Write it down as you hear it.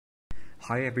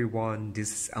Hi everyone,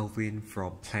 this is Alvin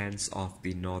from Plants of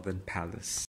the Northern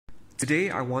Palace.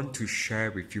 Today I want to share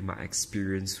with you my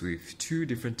experience with two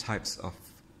different types of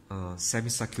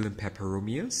semi-succulent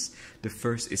peperomias. The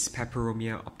first is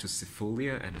Peperomia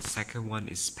obtusifolia and the second one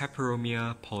is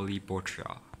Peperomia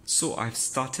polybotrya. So I've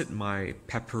started my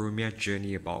Peperomia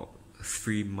journey about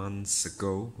 3 months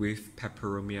ago with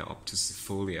Peperomia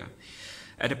obtusifolia.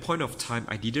 At a point of time,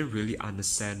 I didn't really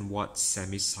understand what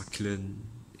semi-succulent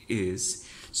is,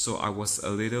 so I was a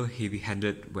little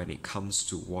heavy-handed when it comes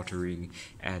to watering,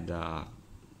 and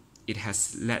it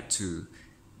has led to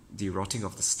the rotting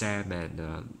of the stem and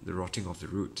the rotting of the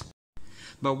root.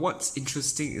 But what's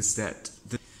interesting is that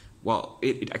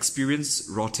it experienced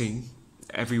rotting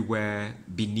everywhere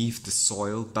beneath the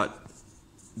soil, but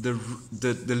the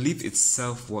leaf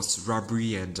itself was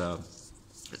rubbery and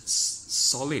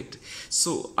solid,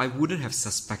 so I wouldn't have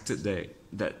suspected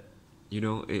that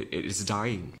it is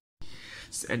dying.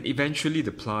 And eventually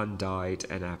the plant died,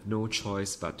 and I have no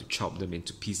choice but to chop them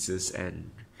into pieces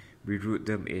and reroot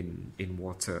them in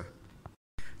water.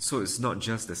 So it's not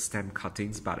just the stem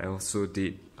cuttings, but I also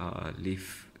did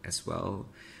leaf as well.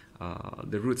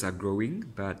 The roots are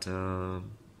growing, but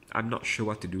I'm not sure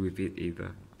what to do with it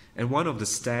either. And one of the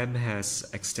stem has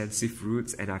extensive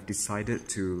roots, and I've decided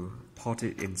to pot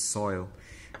it in soil.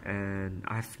 And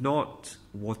I've not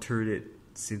watered it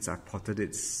since I potted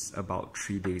it about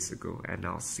 3 days ago, and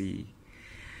I'll see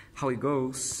how it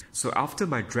goes. So after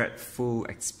my dreadful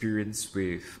experience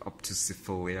with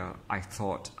obtusifolia, I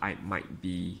thought I might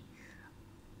be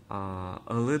a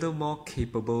little more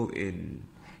capable in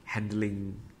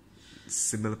handling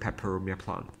similar Peperomia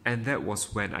plant. And that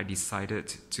was when I decided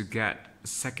to get a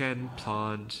second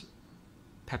plant,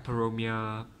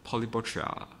 Peperomia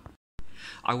polybotrya.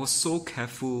 I was so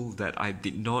careful that I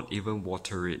did not even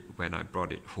water it when I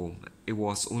brought it home. It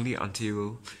was only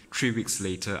until 3 weeks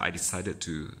later I decided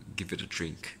to give it a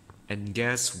drink. And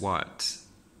guess what?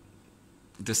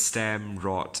 The stem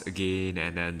rot again,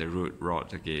 and then the root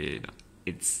rot again.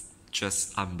 It's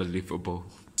just unbelievable.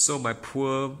 So my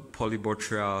poor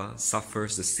polybotrya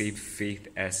suffers the same fate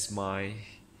as my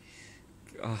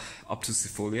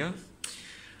obtusifolia.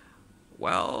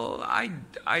 Well,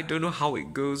 I don't know how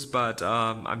it goes, but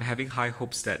I'm having high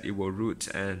hopes that it will root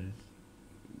and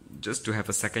just to have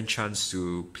a second chance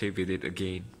to play with it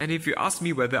again. And if you ask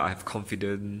me whether I have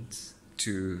confidence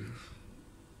to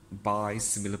buy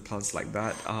similar plants like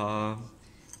that,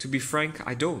 to be frank,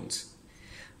 I don't.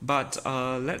 But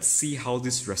let's see how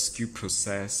this rescue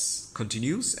process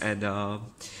continues, and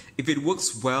if it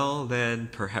works well, then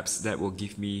perhaps that will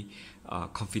give me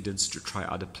confidence to try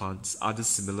other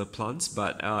similar plants.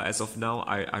 But as of now,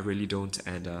 I really don't,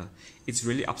 and it's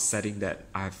really upsetting that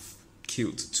I've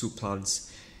killed 2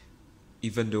 plants,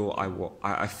 even though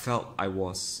I felt I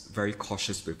was very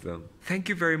cautious with them. Thank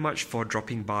you very much for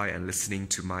dropping by and listening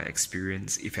to my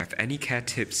experience. If you have any care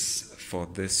tips for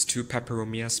these 2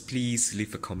 Peperomias, please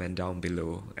leave a comment down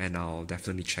below and I'll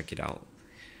definitely check it out.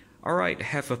 Alright,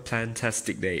 have a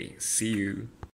fantastic day. See you.